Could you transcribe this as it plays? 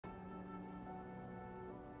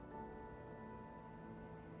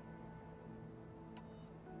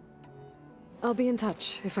I'll be in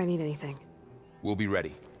touch if I need anything. We'll be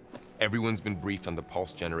ready. Everyone's been briefed on the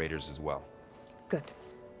pulse generators as well. Good.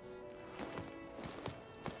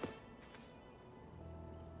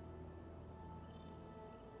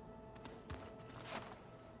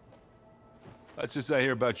 What's this I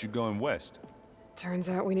hear about you going west? Turns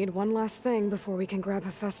out we need one last thing before we can grab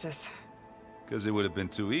Hephaestus. Because it would have been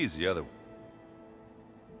too easy otherwise.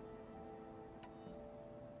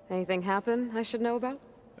 Anything happen I should know about?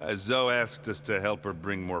 Zoe asked us to help her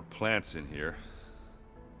bring more plants in here.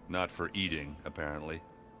 Not for eating, apparently.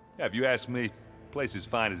 Yeah, if you ask me, the place is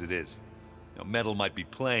fine as it is. You know, metal might be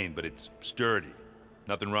plain, but it's sturdy.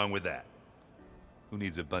 Nothing wrong with that. Who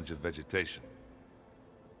needs a bunch of vegetation?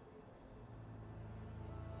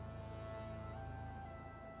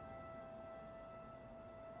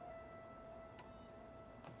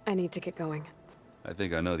 I need to get going. I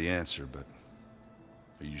think I know the answer, but...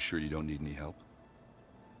 are you sure you don't need any help?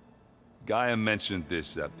 Gaia mentioned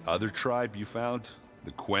this other tribe you found,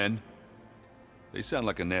 the Quen. They sound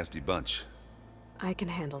like a nasty bunch. I can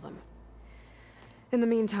handle them. In the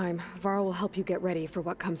meantime, Varl will help you get ready for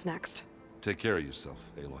what comes next. Take care of yourself,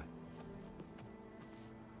 Aloy.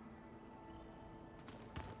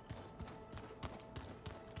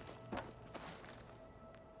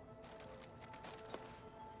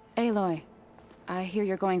 Aloy, I hear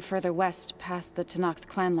you're going further west past the Tenakth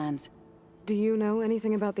clanlands. Do you know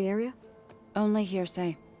anything about the area? Only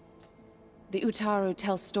hearsay. The Utaru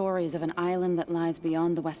tell stories of an island that lies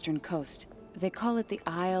beyond the western coast. They call it the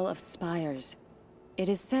Isle of Spires. It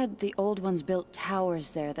is said the Old Ones built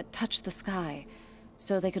towers there that touch the sky,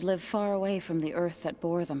 so they could live far away from the earth that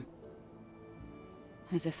bore them.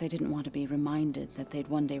 As if they didn't want to be reminded that they'd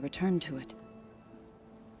one day return to it.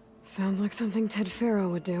 Sounds like something Ted Faro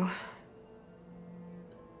would do.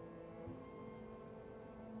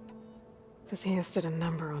 The Zeniths did a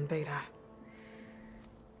number on Beta.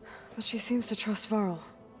 But she seems to trust Varl.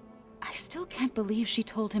 I still can't believe she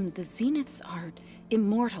told him the Zeniths are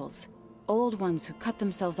immortals. Old Ones who cut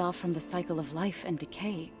themselves off from the cycle of life and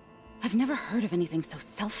decay. I've never heard of anything so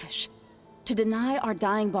selfish. To deny our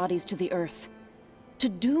dying bodies to the earth. To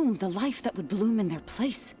doom the life that would bloom in their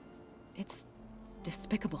place. It's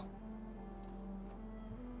despicable.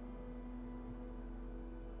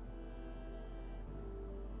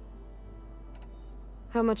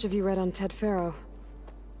 How much have you read on Ted Faro?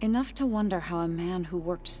 Enough to wonder how a man who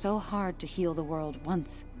worked so hard to heal the world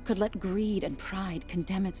once could let greed and pride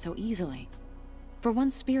condemn it so easily. For one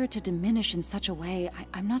spirit to diminish in such a way,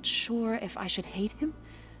 I'm not sure if I should hate him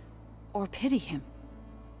or pity him.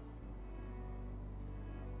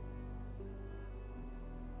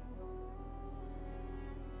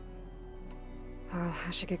 Well,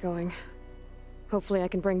 I should get going. Hopefully I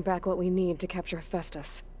can bring back what we need to capture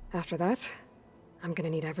Hephaestus. After that, I'm gonna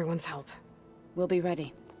need everyone's help. We'll be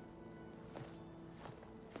ready.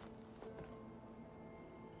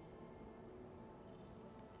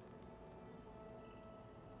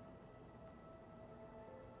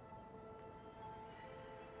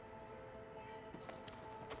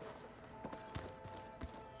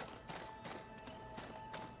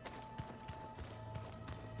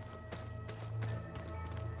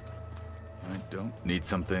 I don't need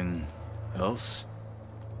something else.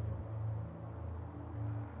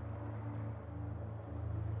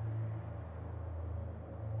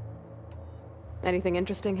 Anything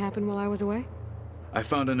interesting happen while I was away? I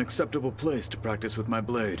found an acceptable place to practice with my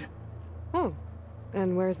blade. Oh,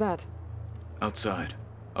 and where's that? Outside,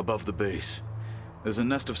 above the base. There's a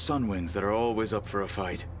nest of sunwings that are always up for a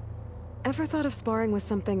fight. Ever thought of sparring with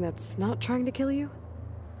something that's not trying to kill you?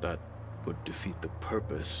 That would defeat the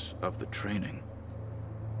purpose of the training.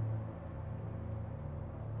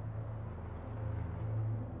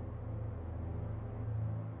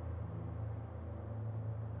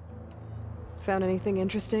 Found anything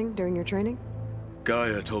interesting during your training?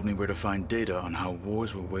 Gaia told me where to find data on how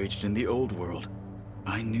wars were waged in the old world.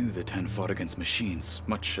 I knew the Ten fought against machines,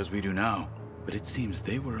 much as we do now, but it seems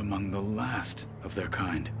they were among the last of their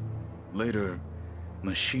kind. Later,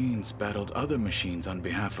 machines battled other machines on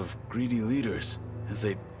behalf of greedy leaders, as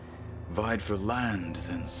they vied for lands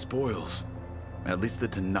and spoils. At least the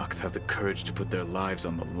Tenakth have the courage to put their lives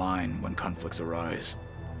on the line when conflicts arise.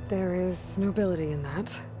 There is nobility in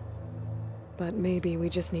that. But maybe we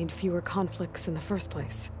just need fewer conflicts in the first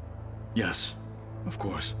place. Yes, of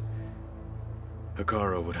course.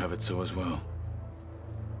 Hekarro would have it so as well.